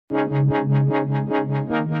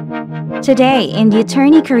Today in the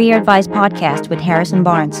Attorney Career Advice Podcast with Harrison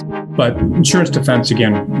Barnes. But insurance defense,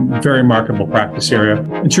 again, very marketable practice area.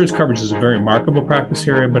 Insurance coverage is a very marketable practice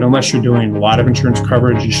area, but unless you're doing a lot of insurance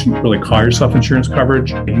coverage, you shouldn't really call yourself insurance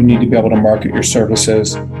coverage. You need to be able to market your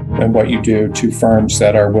services and what you do to firms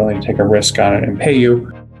that are willing to take a risk on it and pay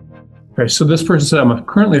you. Okay, so this person said, I'm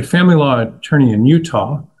currently a family law attorney in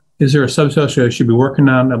Utah. Is there a subspecialty I should be working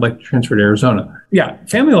on? I'd like to transfer to Arizona. Yeah,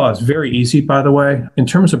 family law is very easy, by the way. In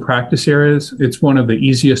terms of practice areas, it's one of the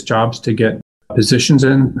easiest jobs to get positions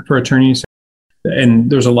in for attorneys.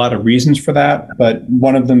 And there's a lot of reasons for that. But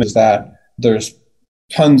one of them is that there's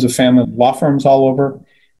tons of family law firms all over,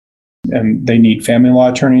 and they need family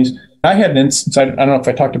law attorneys. I had an instance, I don't know if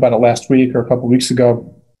I talked about it last week or a couple of weeks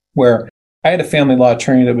ago, where I had a family law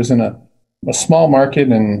attorney that was in a small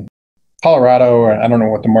market in Colorado, or I don't know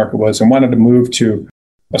what the market was, and wanted to move to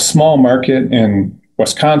a small market in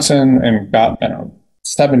Wisconsin and got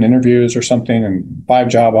 7 interviews or something and 5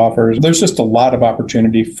 job offers. There's just a lot of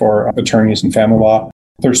opportunity for attorneys in family law.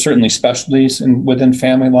 There's certainly specialties within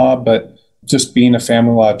family law, but just being a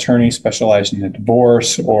family law attorney specializing in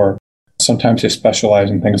divorce, or sometimes they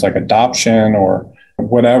specialize in things like adoption or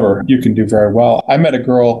whatever, you can do very well. I met a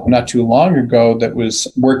girl not too long ago that was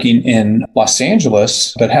working in Los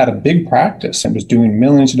Angeles that had a big practice and was doing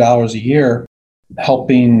millions of dollars a year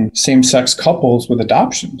helping same-sex couples with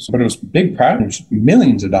adoptions. But it was big practice,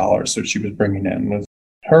 millions of dollars that she was bringing in with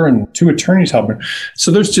her and 2 attorneys helping her. So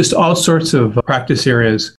there's just all sorts of practice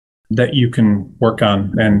areas that you can work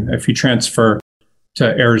on. And if you transfer to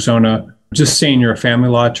Arizona, just saying you're a family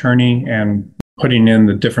law attorney and putting in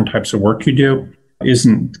the different types of work you do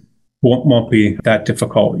won't be that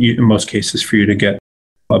difficult in most cases for you to get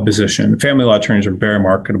a position. Family law attorneys are very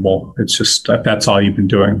marketable. It's just that's all you've been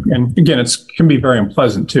doing. And again, it can be very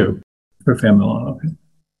unpleasant too for family law. Okay.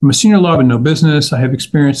 I'm a senior law with no business. I have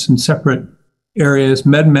experience in separate areas: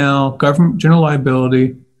 med mal, government, general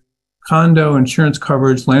liability, condo, insurance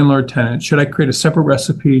coverage, landlord tenant. Should I create a separate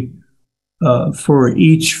recipe for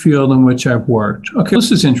each field in which I've worked? Okay,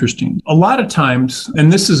 this is interesting. A lot of times,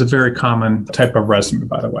 and this is a very common type of resume,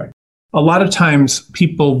 by the way, a lot of times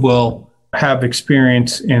people will have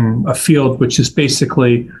experience in a field which is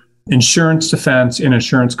basically insurance defense and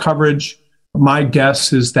insurance coverage. My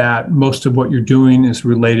guess is that most of what you're doing is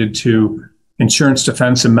related to insurance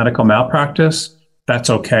defense and medical malpractice. That's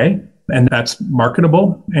okay, and that's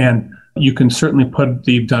marketable. And you can certainly put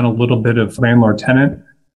that you've done a little bit of landlord tenant,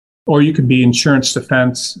 or you could be insurance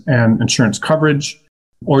defense and insurance coverage,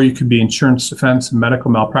 or you could be insurance defense and medical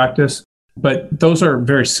malpractice. But those are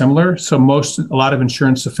very similar. So a lot of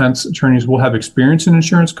insurance defense attorneys will have experience in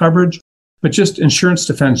insurance coverage, but just insurance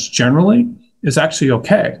defense generally is actually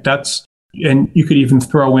okay. And you could even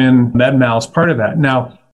throw in med mal as part of that.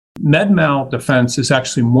 Now, med mal defense is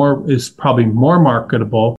probably more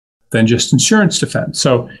marketable than just insurance defense.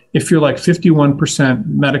 So if you're like 51%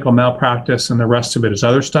 medical malpractice and the rest of it is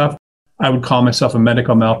other stuff, I would call myself a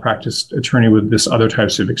medical malpractice attorney with this other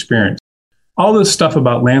types of experience. All this stuff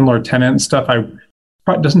about landlord tenant and stuff,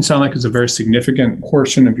 doesn't sound like it's a very significant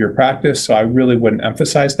portion of your practice, so I really wouldn't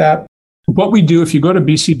emphasize that. What we do, if you go to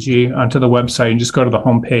BCG onto the website and just go to the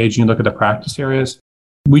homepage and you look at the practice areas,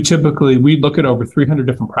 we look at over 300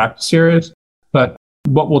 different practice areas, but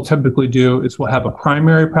what we'll typically do is we'll have a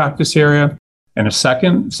primary practice area and a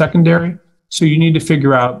secondary. So you need to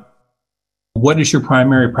figure out, what is your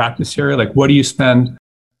primary practice area? Like, what do you spend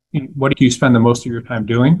the most of your time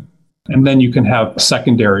doing? And then you can have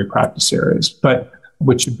secondary practice areas, but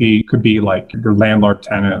which could be like your landlord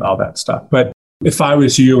tenant, all that stuff. But if I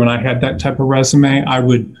was you and I had that type of resume, I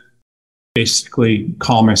would basically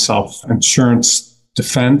call myself insurance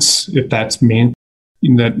defense, if that's me,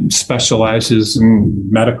 that specializes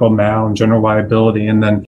in medical mal and general liability. And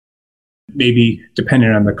then maybe depending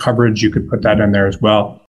on the coverage, you could put that in there as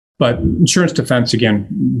well. But insurance defense, again,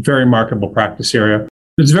 very marketable practice area.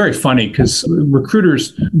 It's very funny because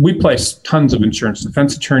recruiters, we place tons of insurance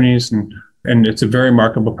defense attorneys, and it's a very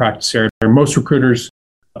marketable practice area. Most recruiters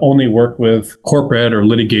only work with corporate or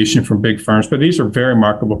litigation from big firms, but these are very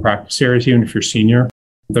marketable practice areas. Even if you're senior,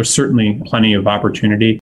 there's certainly plenty of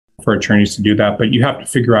opportunity for attorneys to do that. But you have to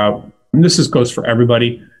figure out, and this goes for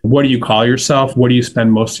everybody, what do you call yourself? What do you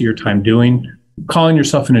spend most of your time doing? Calling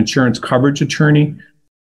yourself an insurance coverage attorney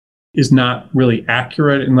is not really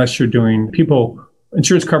accurate unless you're doing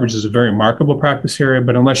insurance coverage is a very marketable practice area,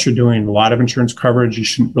 but unless you're doing a lot of insurance coverage, you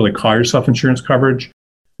shouldn't really call yourself insurance coverage.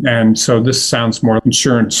 And so this sounds more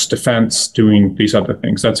insurance defense doing these other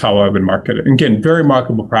things. That's how I would market it. And again, very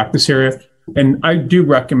marketable practice area. And I do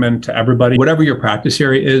recommend to everybody, whatever your practice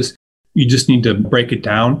area is, You just need to break it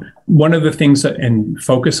down. One of the things and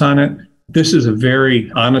focus on it, this is a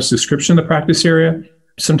very honest description of the practice area.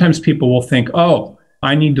 Sometimes people will think, oh,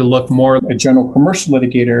 I need to look more like a general commercial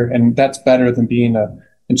litigator, and that's better than being an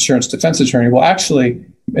insurance defense attorney. Well, actually,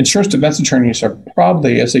 insurance defense attorneys are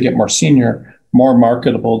probably, as they get more senior, more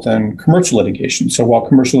marketable than commercial litigation. So while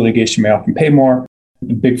commercial litigation may often pay more,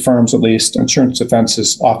 in big firms at least, insurance defense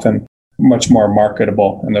is often much more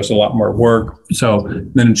marketable, and there's a lot more work. So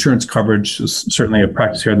then insurance coverage is certainly a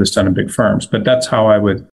practice area that's done in big firms, but that's how I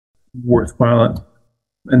would worthwhile it.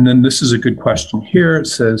 And then this is a good question here. It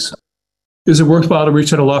says, is it worthwhile to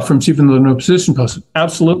reach out to law firms even though no position posted?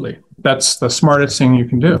 Absolutely. That's the smartest thing you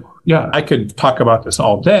can do. Yeah, I could talk about this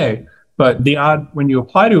all day, but when you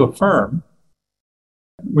apply to a firm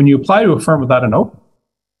without an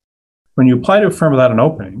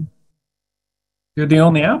opening, you're the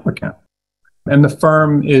only applicant. And the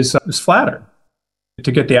firm is flattered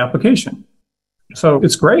to get the application. So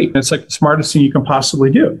it's great. It's like the smartest thing you can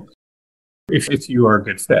possibly do if you are a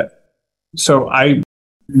good fit. So I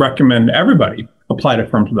recommend everybody apply to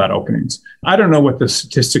firms without openings. I don't know what the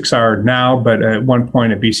statistics are now, but at one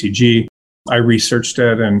point at BCG, I researched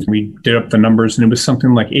it and we did up the numbers, and it was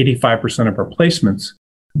something like 85% of our placements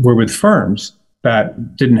were with firms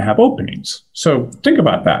that didn't have openings. So think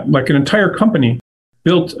about that, like an entire company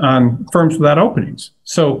built on firms without openings.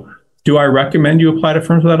 So do I recommend you apply to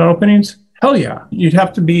firms without openings? Hell yeah. You'd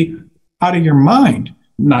have to be out of your mind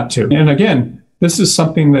not to. And again, this is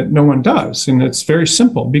something that no one does. And it's very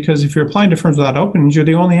simple, because if you're applying to firms without openings, you're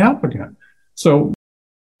the only applicant. So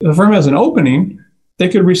if the firm has an opening, they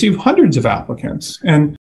could receive hundreds of applicants.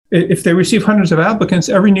 And if they receive hundreds of applicants,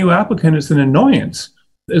 every new applicant is an annoyance,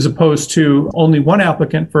 as opposed to only one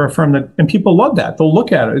applicant for a firm and people love that. They'll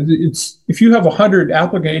look at it. If you have 100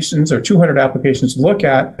 applications or 200 applications to look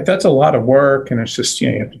at, that's a lot of work, and it's just,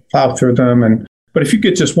 you have to plow through them. But if you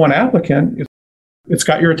get just one applicant, it's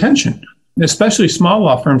got your attention, especially small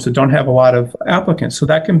law firms that don't have a lot of applicants. So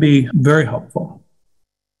that can be very helpful.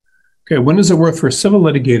 Okay, when is it worth for a civil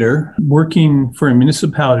litigator working for a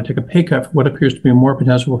municipality to take a pay cut for what appears to be more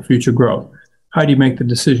potential for future growth? How do you make the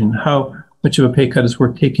decision? How much of a pay cut is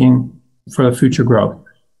worth taking for the future growth?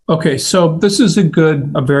 Okay, so this is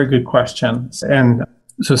a very good question. And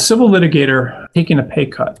so civil litigator taking a pay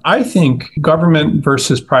cut. I think government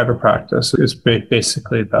versus private practice is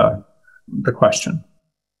basically the question.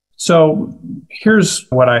 So here's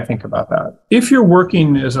what I think about that. If you're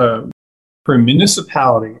working for a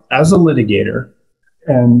municipality as a litigator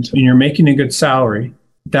and you're making a good salary,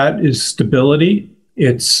 that is stability.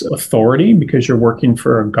 It's authority, because you're working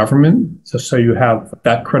for a government. So you have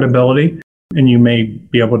that credibility, and you may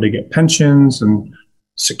be able to get pensions and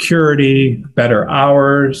security, better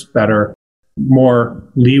hours, more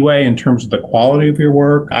leeway in terms of the quality of your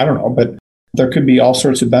work. I don't know, but there could be all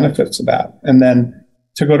sorts of benefits of that. And then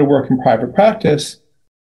to go to work in private practice,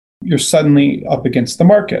 you're suddenly up against the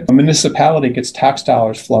market. A municipality gets tax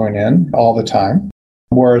dollars flowing in all the time,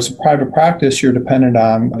 whereas private practice, you're dependent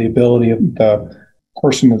on the ability of the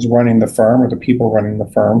person that's running the firm or the people running the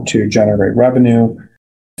firm to generate revenue,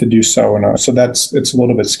 to do so. And so it's a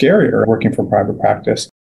little bit scarier working for private practice.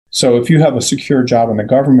 So if you have a secure job in the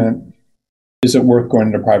government, is it worth going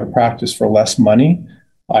into private practice for less money?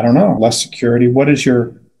 I don't know. Less security. What is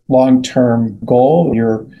your long-term goal?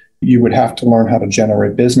 You would have to learn how to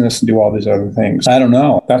generate business and do all these other things. I don't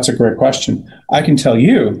know. That's a great question. I can tell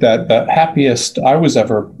you that the happiest I was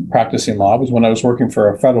ever practicing law was when I was working for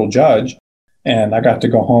a federal judge, and I got to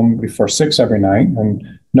go home before 6 every night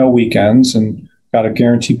and no weekends and got a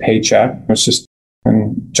guaranteed paycheck. It was just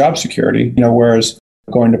job security, whereas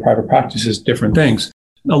going to private practice is different things.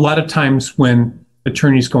 A lot of times when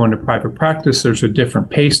attorneys go into private practice, there's a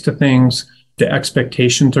different pace to things. The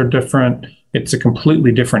expectations are different. It's a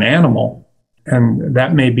completely different animal. And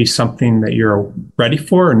that may be something that you're ready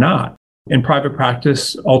for or not. In private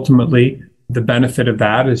practice, ultimately, the benefit of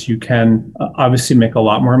that is you can obviously make a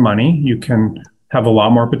lot more money. You can have a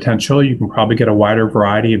lot more potential. You can probably get a wider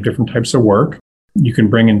variety of different types of work. You can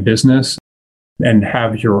bring in business and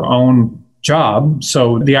have your own job.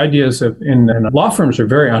 So the idea is that in law firms are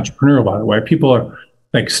very entrepreneurial, by the way. People are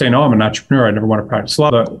like saying, oh, I'm an entrepreneur, I never want to practice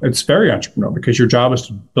law. But it's very entrepreneurial, because your job is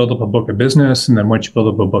to build up a book of business. And then once you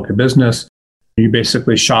build up a book of business, you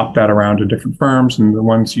basically shop that around to different firms, and the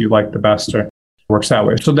ones you like the best works that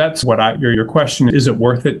way. So that's what your question, is it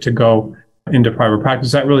worth it to go into private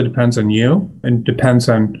practice? That really depends on you, and depends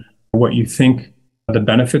on what you think the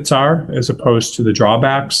benefits are as opposed to the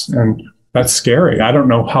drawbacks. And that's scary. I don't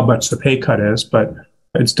know how much the pay cut is, but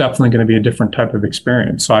it's definitely going to be a different type of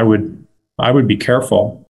experience. So I would be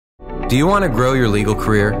careful. Do you want to grow your legal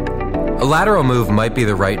career? A lateral move might be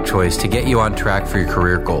the right choice to get you on track for your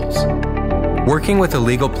career goals. Working with a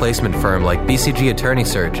legal placement firm like BCG Attorney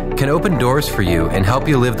Search can open doors for you and help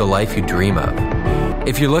you live the life you dream of.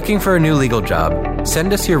 If you're looking for a new legal job,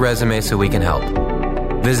 send us your resume so we can help.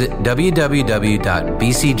 Visit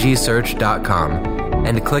www.bcgsearch.com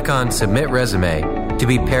and click on Submit Resume to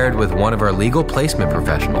be paired with one of our legal placement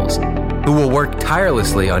professionals who will work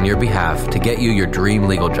tirelessly on your behalf to get you your dream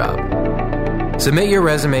legal job. Submit your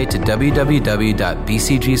resume to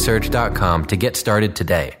www.bcgsearch.com to get started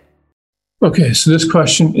today. Okay, so this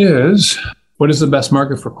question is, what is the best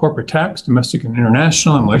market for corporate tax, domestic and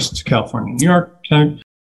international? I'm licensed in California, New York.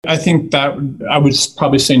 I think that I would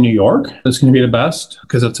probably say New York is going to be the best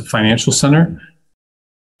because it's a financial center.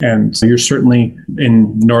 And so you're certainly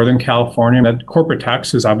in Northern California. That corporate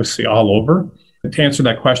tax is obviously all over. To answer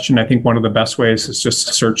that question, I think one of the best ways is just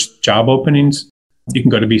to search job openings. You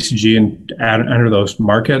can go to BCG and enter those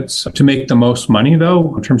markets. To make the most money,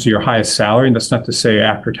 though, in terms of your highest salary, and that's not to say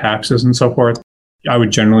after taxes and so forth, I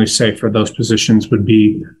would generally say for those positions would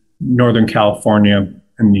be Northern California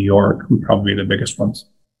and New York would probably be the biggest ones.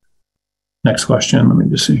 Next question. Let me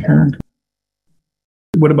just see here.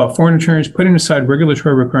 What about foreign attorneys? Putting aside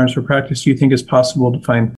regulatory requirements for practice, do you think it's possible to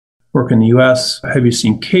find work in the U.S.? Have you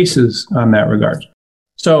seen cases on that regard?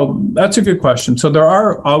 So that's a good question. So there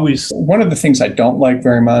are always, one of the things I don't like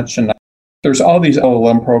very much, and there's all these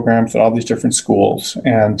LLM programs at all these different schools,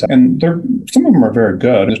 and they're, some of them are very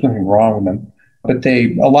good. There's nothing wrong with them. But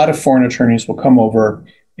a lot of foreign attorneys will come over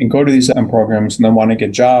and go to these LLM programs and then want to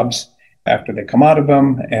get jobs after they come out of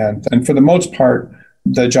them. And for the most part,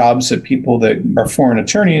 the jobs that people that are foreign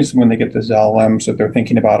attorneys, when they get these LLMs that they're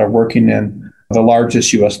thinking about, are working in the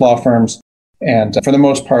largest U.S. law firms. And for the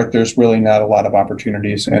most part, there's really not a lot of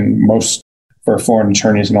opportunities for foreign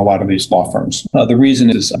attorneys in a lot of these law firms. The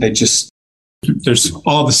reason is there's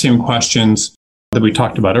all the same questions that we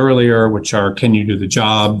talked about earlier, which are, can you do the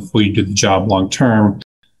job? Will you do the job long term?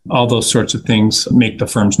 All those sorts of things make the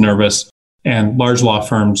firms nervous. And large law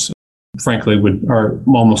firms, frankly, are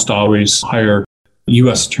almost always hire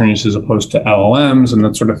U.S. attorneys as opposed to LLMs and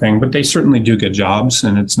that sort of thing. But they certainly do get jobs,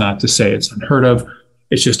 and it's not to say it's unheard of.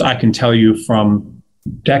 It's just I can tell you from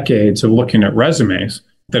decades of looking at resumes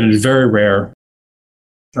that it is very rare an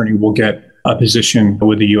attorney will get a position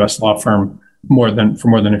with a U.S. law firm for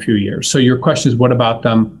more than a few years. So your question is, what about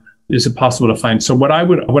them? Is it possible to find? So what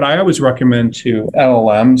I always recommend to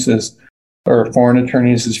LLMs or foreign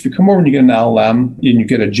attorneys is if you come over and you get an LLM and you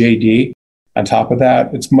get a JD on top of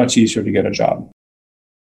that, it's much easier to get a job.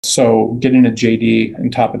 So getting a JD on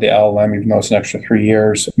top of the LLM, even though it's an extra 3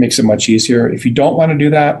 years, makes it much easier. If you don't want to do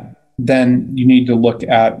that, then you need to look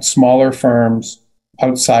at smaller firms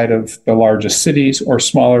outside of the largest cities or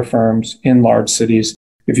smaller firms in large cities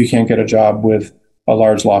if you can't get a job with a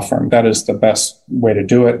large law firm. That is the best way to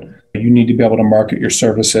do it. You need to be able to market your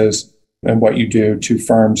services and what you do to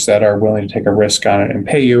firms that are willing to take a risk on it and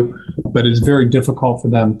pay you. But it's very difficult for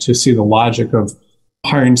them to see the logic of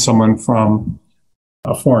hiring someone from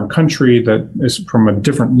a foreign country that is from a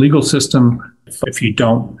different legal system if you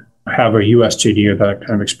don't have a US JD or that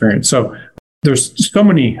kind of experience. So there's so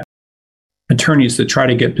many attorneys that try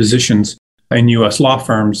to get positions in US law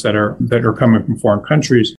firms that are coming from foreign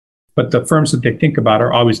countries, but the firms that they think about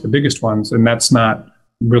are always the biggest ones, and that's not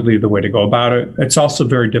really the way to go about it. It's also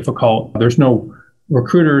very difficult. There's no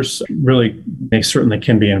recruiters, really. They certainly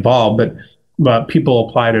can be involved, but people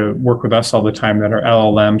apply to work with us all the time that are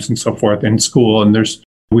LLMs and so forth in school. And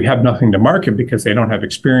we have nothing to market because they don't have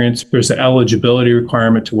experience. There's an eligibility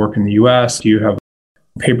requirement to work in the US. Do you have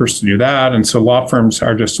papers to do that? And so law firms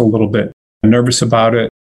are just a little bit nervous about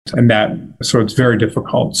it. So it's very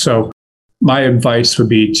difficult. So my advice would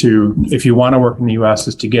be if you want to work in the US,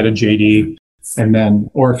 is to get a JD. And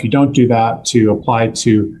then, or if you don't do that, to apply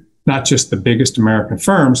to not just the biggest American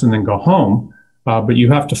firms and then go home, but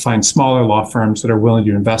you have to find smaller law firms that are willing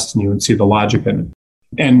to invest in you and see the logic in it.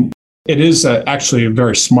 And it is actually a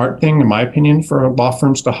very smart thing, in my opinion, for law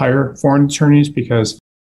firms to hire foreign attorneys, because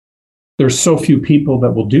there's so few people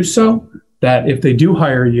that will do so that if they do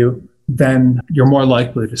hire you, then you're more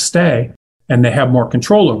likely to stay and they have more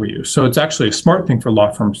control over you. So it's actually a smart thing for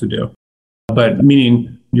law firms to do. But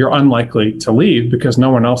meaning you're unlikely to leave because no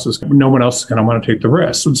one else is going to want to take the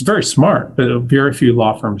risk. So it's very smart, but very few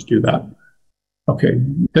law firms do that. Okay.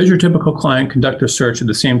 Does your typical client conduct a search at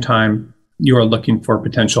the same time you are looking for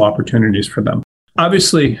potential opportunities for them?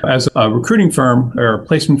 Obviously, as a recruiting firm or a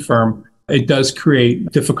placement firm, it does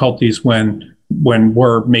create difficulties when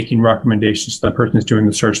we're making recommendations to the person who's doing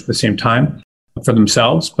the search at the same time for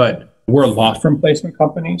themselves. But we're a law firm placement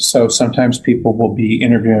company. So sometimes people will be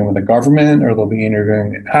interviewing with the government, or they'll be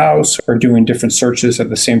interviewing in-house, or doing different searches at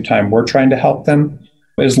the same time we're trying to help them.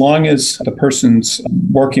 As long as the person's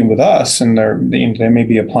working with us and they may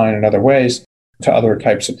be applying in other ways to other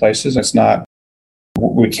types of places,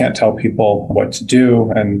 we can't tell people what to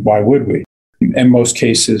do, and why would we? In most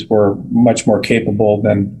cases, we're much more capable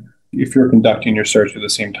than if you're conducting your search at the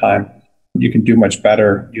same time. You can do much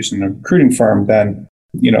better using a recruiting firm than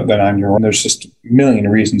on your own. There's just a million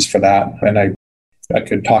reasons for that. And I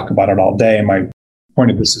could talk about it all day. My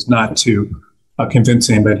point of this is not to convince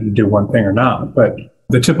anybody to do one thing or not, but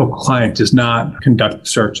the typical client does not conduct the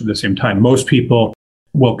search at the same time. Most people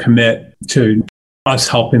will commit to us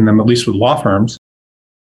helping them, at least with law firms.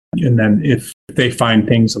 And then if they find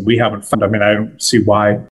things that we haven't found, I don't see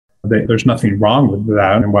why there's nothing wrong with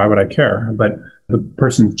that, and why would I care? But the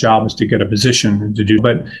person's job is to get a position to do.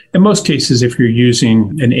 But in most cases, if you're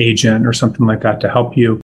using an agent or something like that to help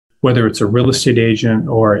you, whether it's a real estate agent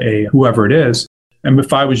or whoever it is, and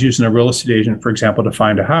if I was using a real estate agent, for example, to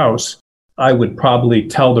find a house, I would probably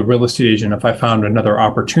tell the real estate agent if I found another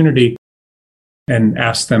opportunity and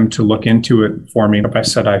ask them to look into it for me. If I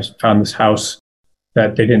said I found this house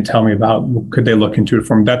that they didn't tell me about, could they look into it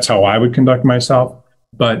for me? That's how I would conduct myself.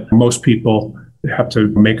 But most people have to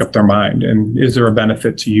make up their mind. And is there a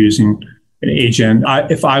benefit to using an agent?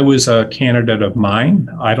 If I was a candidate of mine,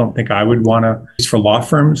 I don't think I would want to, for law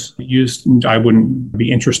firms, I wouldn't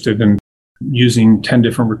be interested in using 10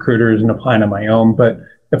 different recruiters and applying on my own. But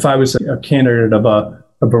if I was a candidate of a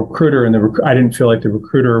recruiter and I didn't feel like the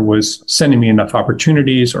recruiter was sending me enough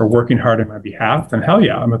opportunities or working hard on my behalf, then hell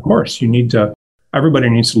yeah, of course, everybody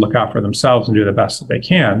needs to look out for themselves and do the best that they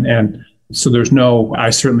can. And so I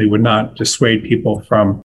certainly would not dissuade people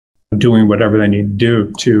from doing whatever they need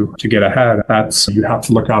to do to get ahead. You have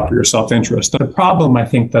to look out for your self-interest. The problem I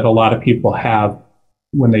think that a lot of people have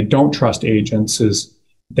when they don't trust agents is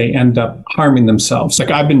they end up harming themselves.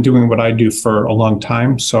 Like, I've been doing what I do for a long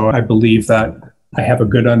time, so I believe that I have a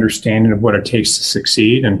good understanding of what it takes to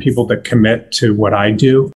succeed, and people that commit to what I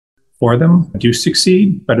do for them do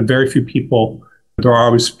succeed. But very few people, there are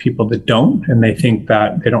always people that don't, and they think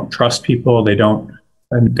that they don't trust people,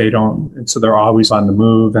 and so they're always on the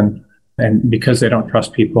move, and because they don't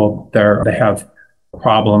trust people, they have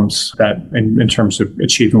problems that in terms of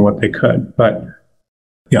achieving what they could. But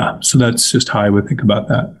yeah, so that's just how I would think about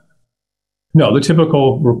that. No, the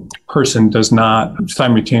typical person does not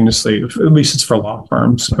simultaneously, at least it's for law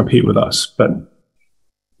firms, compete with us.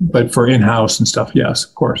 But for in-house and stuff, yes,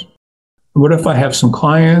 of course. What if I have some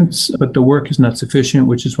clients, but the work is not sufficient,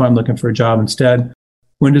 which is why I'm looking for a job instead?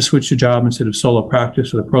 When to switch a job instead of solo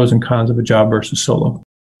practice, or the pros and cons of a job versus solo?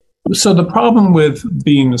 So the problem with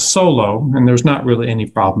being a solo, and there's not really any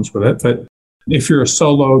problems with it, but if you're a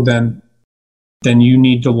solo, then you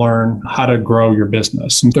need to learn how to grow your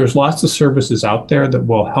business. And there's lots of services out there that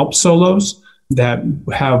will help solos that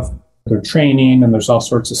have their training, and there's all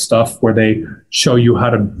sorts of stuff where they show you how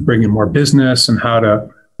to bring in more business and how to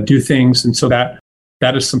do things. And so that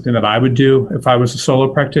is something that I would do if I was a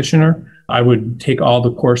solo practitioner. I would take all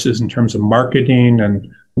the courses in terms of marketing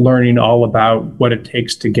and learning all about what it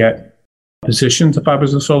takes to get positions if I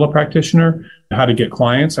was a solo practitioner, how to get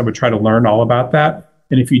clients. I would try to learn all about that.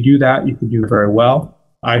 And if you do that, you can do very well,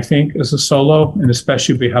 I think, as a solo, and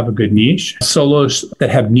especially if you have a good niche. Solos that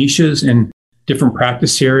have niches in different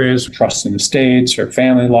practice areas, trust in estates or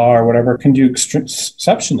family law or whatever, can do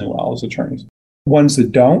exceptionally well as attorneys. Ones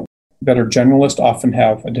that don't, that are generalists, often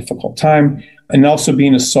have a difficult time. And also,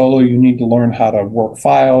 being a solo, you need to learn how to work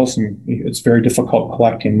files, and it's very difficult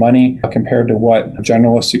collecting money compared to what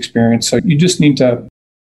generalists experience. So you just need to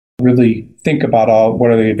really think about what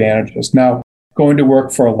are the advantages. Now, going to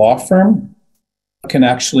work for a law firm can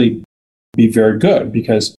actually be very good,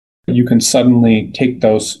 because you can suddenly take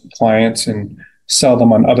those clients and sell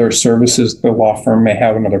them on other services the law firm may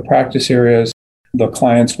have in other practice areas. The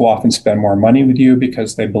clients will often spend more money with you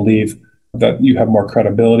because they believe that you have more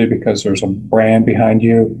credibility because there's a brand behind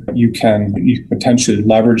you. You can potentially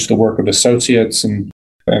leverage the work of associates and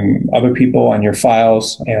other people on your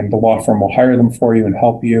files, and the law firm will hire them for you and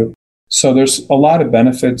help you. So there's a lot of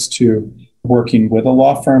benefits to working with a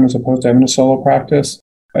law firm as opposed to having a solo practice.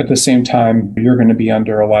 At the same time, you're going to be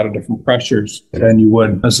under a lot of different pressures than you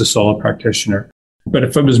would as a solo practitioner. But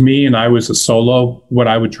if it was me and I was a solo, what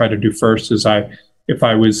I would try to do first is I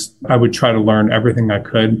would try to learn everything I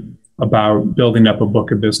could about building up a book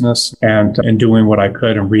of business and doing what I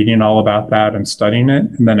could and reading all about that and studying it.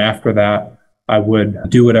 And then after that, I would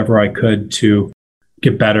do whatever I could to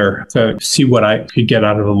get better, to see what I could get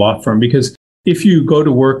out of the law firm. Because if you go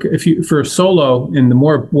to work, for a solo, and the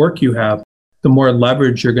more work you have, the more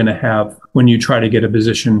leverage you're going to have when you try to get a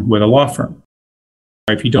position with a law firm.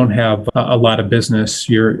 If you don't have a lot of business,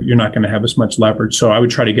 you're not going to have as much leverage. So I would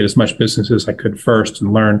try to get as much business as I could first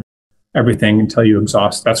and learn everything until you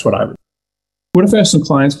exhaust. That's what I would. What if I have some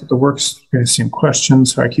clients, but the work's going to seem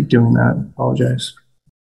questions? So I keep doing that. I apologize.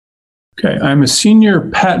 Okay, I'm a senior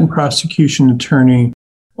patent prosecution attorney.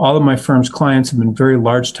 All of my firm's clients have been very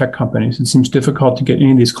large tech companies. It seems difficult to get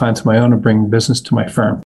any of these clients of my own and bring business to my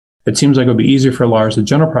firm. It seems like it would be easier for lawyers, a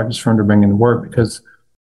general practice firm, to bring in the work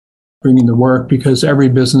because every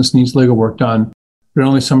business needs legal work done, but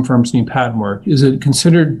only some firms need patent work. Is it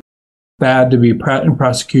considered bad to be patent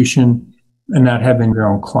prosecution and not having your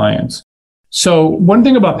own clients? So one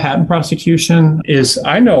thing about patent prosecution is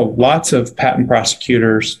I know lots of patent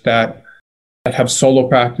prosecutors that have solo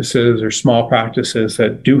practices or small practices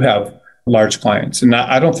that do have large clients. And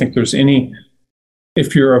I don't think there's any,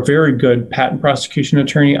 if you're a very good patent prosecution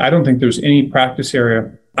attorney, I don't think there's any practice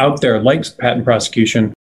area out there like patent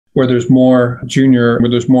prosecution where there's more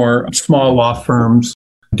small law firms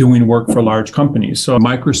doing work for large companies. So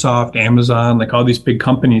Microsoft, Amazon, like all these big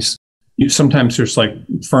companies, sometimes there's like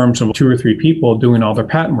firms of 2 or 3 people doing all their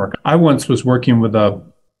patent work. I once was working with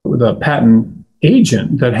a patent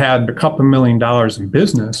agent that had a couple $1 million in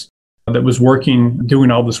business that was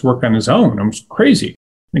doing all this work on his own. It was crazy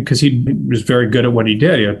because he was very good at what he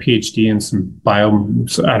did. He had a PhD in some bio,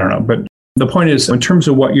 I don't know. But the point is, in terms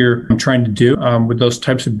of what you're trying to do with those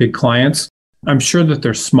types of big clients, I'm sure that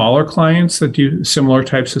there's smaller clients that do similar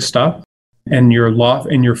types of stuff, and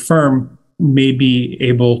your firm may be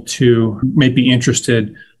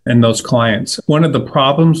interested in those clients. One of the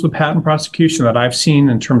problems with patent prosecution that I've seen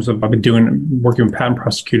in terms of I've been working with patent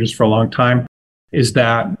prosecutors for a long time is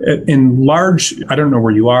that in large, I don't know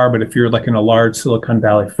where you are, but if you're like in a large Silicon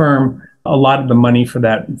Valley firm, a lot of the money for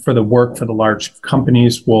the work for the large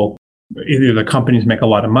companies will either the companies make a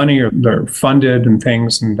lot of money or they're funded and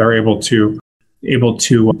things, and they're able to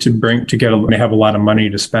they have a lot of money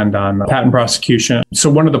to spend on patent prosecution. So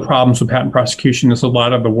one of the problems with patent prosecution is a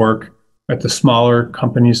lot of the work at the smaller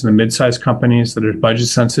companies and the mid-sized companies that are budget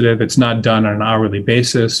sensitive, it's not done on an hourly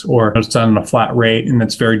basis or it's done on a flat rate, and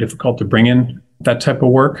it's very difficult to bring in that type of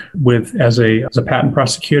work as a patent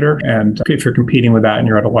prosecutor. And if you're competing with that and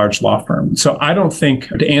you're at a large law firm. So I don't think,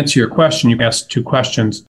 to answer your question, you asked 2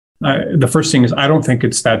 questions. The first thing is I don't think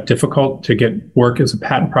it's that difficult to get work as a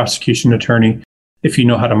patent prosecution attorney if you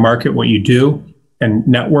know how to market what you do and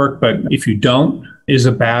network. But if you don't, is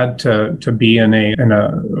it bad to be in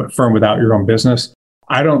a firm without your own business?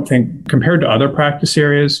 I don't think, compared to other practice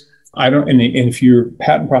areas, and if you're a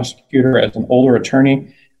patent prosecutor as an older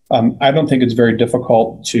attorney, I don't think it's very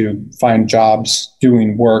difficult to find jobs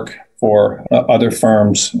doing work for other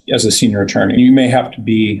firms as a senior attorney. You may have to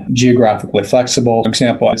be geographically flexible. For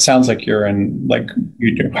example, it sounds like you're in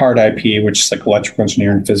you do hard IP, which is like electrical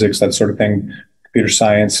engineering, physics, that sort of thing, computer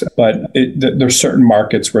science. But there's certain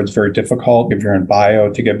markets where it's very difficult if you're in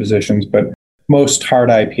bio to get positions. But most hard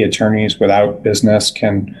IP attorneys without business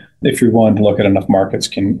can, if you're willing to look at enough markets,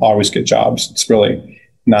 can always get jobs. It's really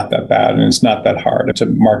not that bad, and it's not that hard to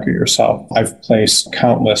market yourself. I've placed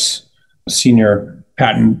countless senior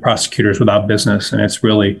patent prosecutors without business, and it's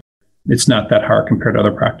not that hard compared to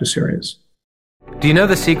other practice areas. Do you know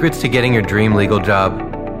the secrets to getting your dream legal job?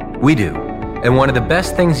 We do. And one of the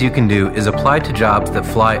best things you can do is apply to jobs that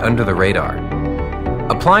fly under the radar.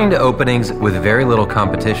 Applying to openings with very little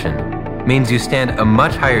competition means you stand a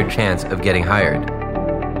much higher chance of getting hired.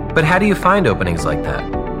 But how do you find openings like that?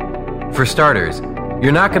 For starters,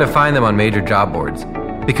 you're not going to find them on major job boards,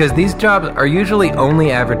 because these jobs are usually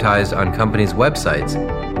only advertised on companies' websites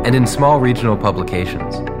and in small regional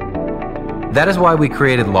publications. That is why we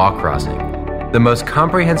created Law Crossing, the most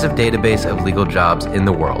comprehensive database of legal jobs in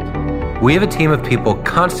the world. We have a team of people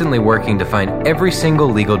constantly working to find every single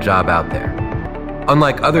legal job out there.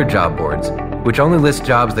 Unlike other job boards, which only list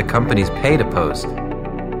jobs that companies pay to post,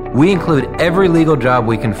 we include every legal job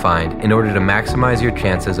we can find in order to maximize your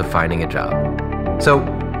chances of finding a job. So,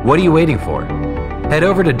 what are you waiting for? Head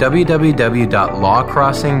over to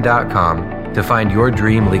www.lawcrossing.com to find your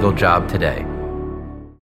dream legal job today.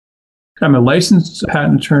 I'm a licensed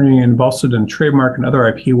patent attorney and have also done trademark and other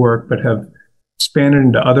IP work, but have expanded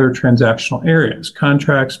into other transactional areas: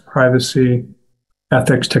 contracts, privacy,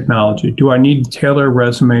 ethics, technology. Do I need to tailor a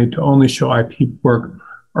resume to only show IP work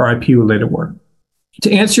or IP-related work?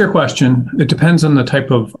 To answer your question, it depends on the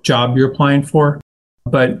type of job you're applying for.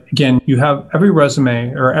 But again, you have every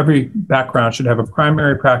resume or every background should have a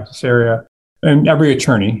primary practice area, and every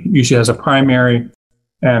attorney usually has a primary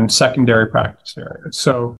and secondary practice area.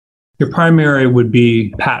 So Your primary would be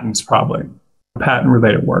patents, probably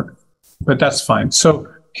patent-related work, but that's fine.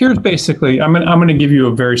 So here's basically, I'm going to give you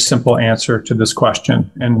a very simple answer to this question.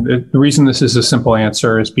 And the reason this is a simple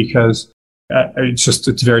answer is because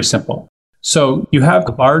it's very simple. So you have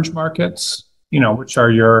the large markets, which are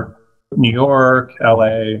your New York,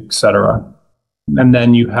 LA, et cetera. And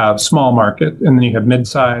then you have small market, and then you have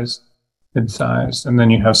mid-size, and then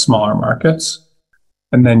you have smaller markets.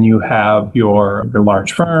 And then you have your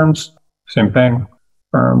large firms, same thing,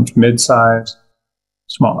 firms, mid-size,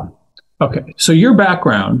 smaller. Okay, so your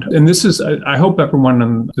background, and this is, I hope everyone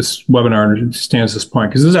on this webinar understands this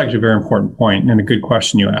point, because this is actually a very important point and a good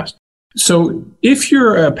question you asked. So if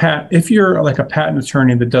you're like a patent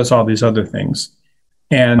attorney that does all these other things,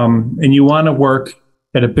 and you want to work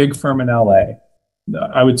at a big firm in LA,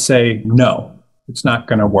 I would say no, it's not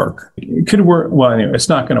going to work. It could work. Well, anyway, it's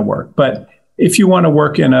not going to work. But if you want to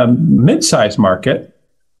work in a mid-sized market,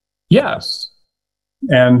 yes,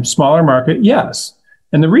 and smaller market, yes.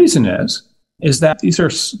 And the reason is that these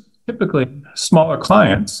are typically smaller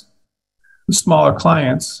clients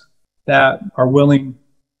that are willing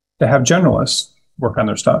to have generalists work on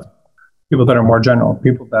their stuff. People that are more general,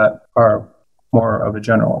 people that are more of a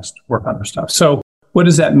generalist work on their stuff. So what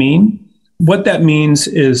does that mean? What that means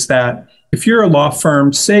is that if you're a law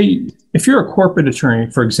firm, say, if you're a corporate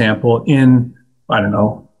attorney, for example, in, I don't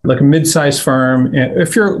know, like a mid-sized firm,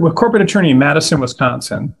 if you're a corporate attorney in Madison,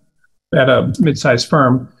 Wisconsin, at a mid-sized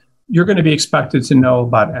firm, you're going to be expected to know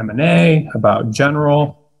about M&A, about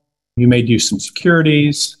general. You may do some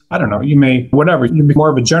securities. I don't know. You may, whatever. You'd be more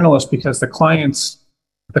of a generalist because the clients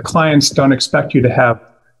don't expect you to have,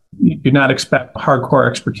 you do not expect hardcore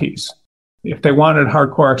expertise. If they wanted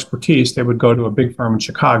hardcore expertise, they would go to a big firm in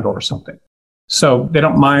Chicago or something. So they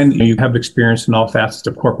don't mind that you have experience in all facets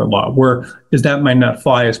of corporate law, whereas that might not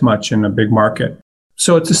fly as much in a big market.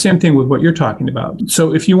 So it's the same thing with what you're talking about.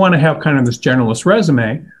 So if you want to have kind of this generalist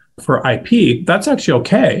resume for IP, that's actually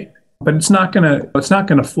okay, but it's not going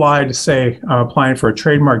to fly to say applying for a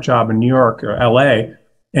trademark job in New York or LA,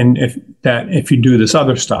 and if you do this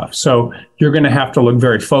other stuff. So you're going to have to look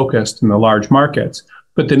very focused in the large markets.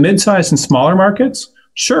 But the mid-sized and smaller markets,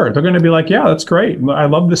 sure, they're going to be like, yeah, that's great. I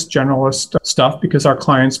love this generalist stuff because our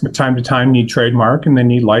clients from time to time need trademark and they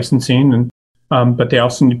need licensing, and but they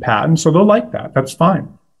also need patents, so they'll like that. That's fine.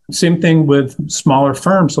 Same thing with smaller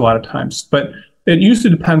firms a lot of times, but it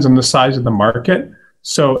usually depends on the size of the market.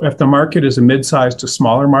 So if the market is a mid-sized to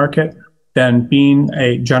smaller market, then being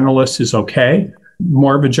a generalist is okay,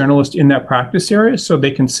 more of a generalist in that practice area, so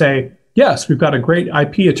they can say, yes, we've got a great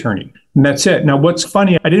IP attorney. And that's it. Now, what's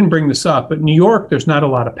funny, I didn't bring this up, but in New York, there's not a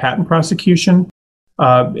lot of patent prosecution.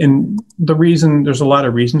 And there's a lot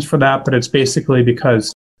of reasons for that, but it's basically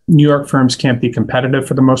because New York firms can't be competitive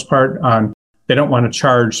for the most part. They don't want to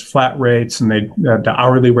charge flat rates, and the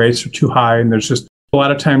hourly rates are too high. And there's just a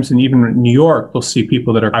lot of times, and even in New York, we'll see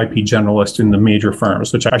people that are IP generalists in the major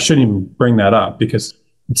firms, which I shouldn't even bring that up because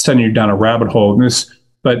it's sending you down a rabbit hole.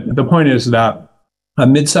 But the point is that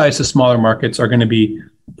mid-sized to smaller markets are going to be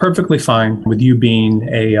perfectly fine with you being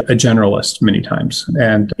a generalist many times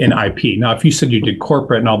and in IP. Now, if you said you did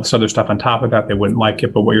corporate and all this other stuff on top of that, they wouldn't like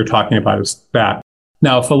it. But what you're talking about is that.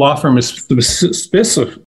 Now, if a law firm is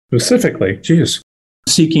specifically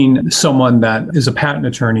seeking someone that is a patent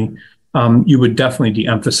attorney, you would definitely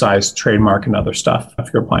de-emphasize trademark and other stuff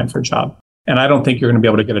if you're applying for a job. And I don't think you're going to be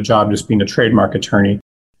able to get a job just being a trademark attorney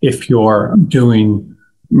if you're doing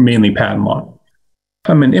mainly patent law.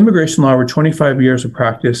 I'm in immigration law with 25 years of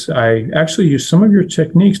practice. I actually use some of your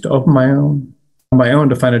techniques to open my own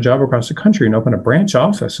to find a job across the country and open a branch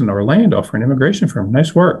office in Orlando for an immigration firm.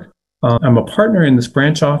 Nice work. I'm a partner in this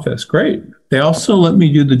branch office. Great. They also let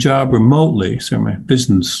me do the job remotely. So my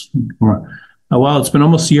business, well, it's been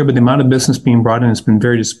almost a year, but the amount of business being brought in has been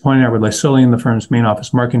very disappointing. I rely solely on the firm's main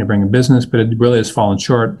office marketing to bring in business, but it really has fallen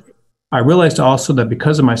short. I realized also that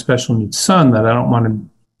because of my special needs son, that I don't want to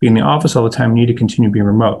be in the office all the time, need to continue being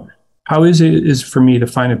remote. How easy it is for me to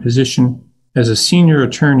find a position as a senior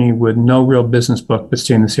attorney with no real business book, but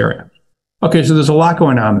stay in this area? Okay, so there's a lot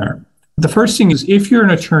going on there. The first thing is, if you're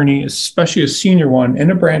an attorney, especially a senior one,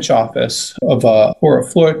 in a branch office of a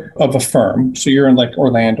firm, so you're in like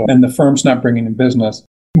Orlando, and the firm's not bringing in business,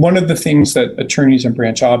 one of the things that attorneys in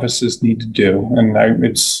branch offices need to do, and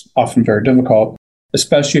it's often very difficult,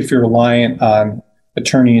 especially if you're reliant on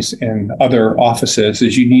attorneys in other offices,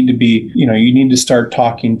 is you need to start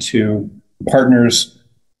talking to partners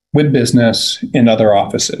with business in other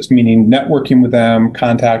offices, meaning networking with them,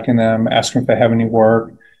 contacting them, asking if they have any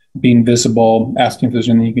work, being visible, asking if there's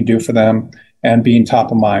anything you can do for them. and being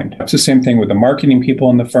top of mind. It's the same thing with the marketing people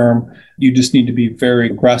in the firm. You just need to be very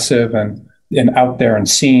aggressive and out there and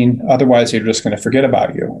seen. Otherwise, they're just going to forget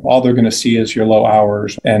about you. All they're going to see is your low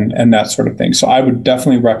hours and that sort of thing. So I would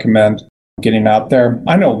definitely recommend getting out there.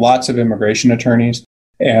 I know lots of immigration attorneys,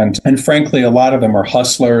 and frankly, a lot of them are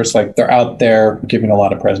hustlers. Like, they're out there giving a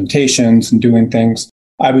lot of presentations and doing things.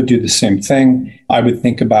 I would do the same thing. I would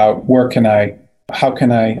think about how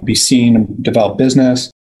can I be seen and develop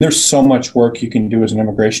business? There's so much work you can do as an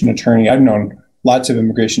immigration attorney. I've known lots of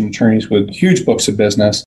immigration attorneys with huge books of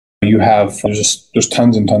business. There's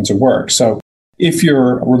tons and tons of work. So if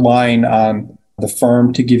you're relying on the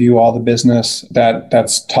firm to give you all the business,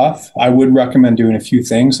 that's tough. I would recommend doing a few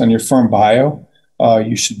things on your firm bio.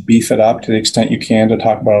 You should beef it up to the extent you can to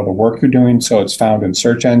talk about all the work you're doing so it's found in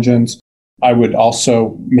search engines. I would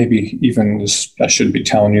also maybe even, I shouldn't be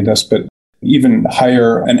telling you this, but even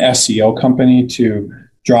hire an SEO company to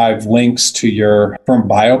drive links to your firm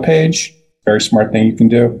bio page. Very smart thing you can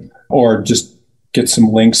do. Or just get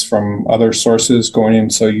some links from other sources going in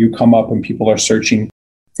so you come up when people are searching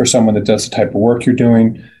for someone that does the type of work you're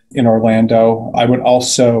doing in Orlando. I would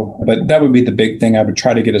also, but that would be the big thing. I would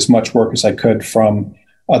try to get as much work as I could from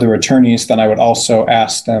other attorneys. Then I would also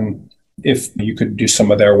ask them if you could do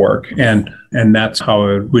some of their work. And that's how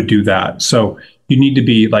I would do that. So you need to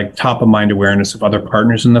be like top of mind awareness of other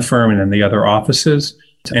partners in the firm and then the other offices.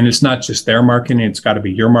 And it's not just their marketing, it's got to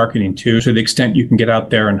be your marketing too. To the extent you can get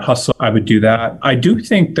out there and hustle, I would do that. I do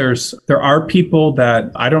think there are people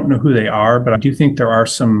that I don't know who they are, but I do think there are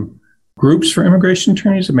some groups for immigration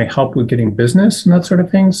attorneys that may help with getting business and that sort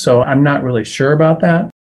of thing. So I'm not really sure about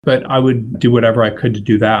that, but I would do whatever I could to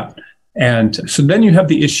do that. And so then you have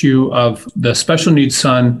the issue of the special needs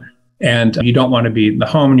son, and you don't want to be in the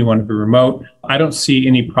home and you want to be remote. I don't see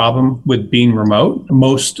any problem with being remote.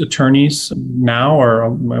 Most attorneys now, or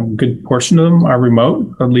a good portion of them, are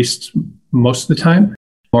remote, at least most of the time,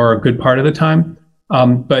 or a good part of the time.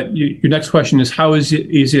 But your next question is, how is it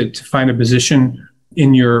easy to find a position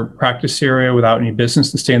in your practice area without any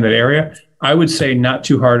business to stay in that area? I would say not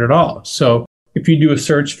too hard at all. So if you do a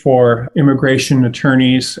search for immigration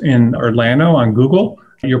attorneys in Orlando on Google,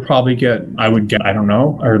 you'll probably get,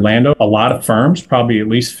 Orlando, a lot of firms, probably at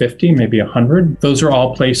least 50, maybe 100. Those are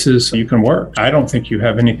all places you can work. I don't think you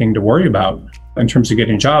have anything to worry about in terms of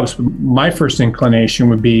getting jobs. My first inclination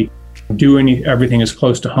would be do everything as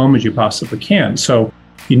close to home as you possibly can. So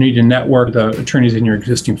you need to network the attorneys in your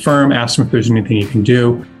existing firm, ask them if there's anything you can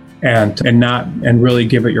do, and really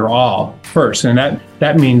give it your all first. And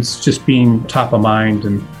that means just being top of mind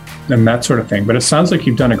and that sort of thing. But it sounds like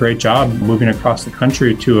you've done a great job moving across the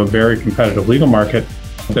country to a very competitive legal market,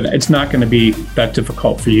 that it's not going to be that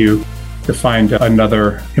difficult for you to find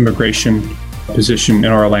another immigration position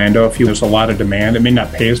in Orlando. There's a lot of demand. It may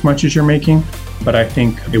not pay as much as you're making, but I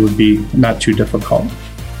think it would be not too difficult.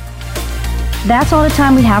 That's all the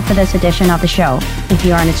time we have for this edition of the show. If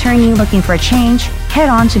you are an attorney looking for a change, head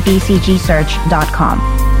on to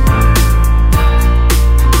bcgsearch.com.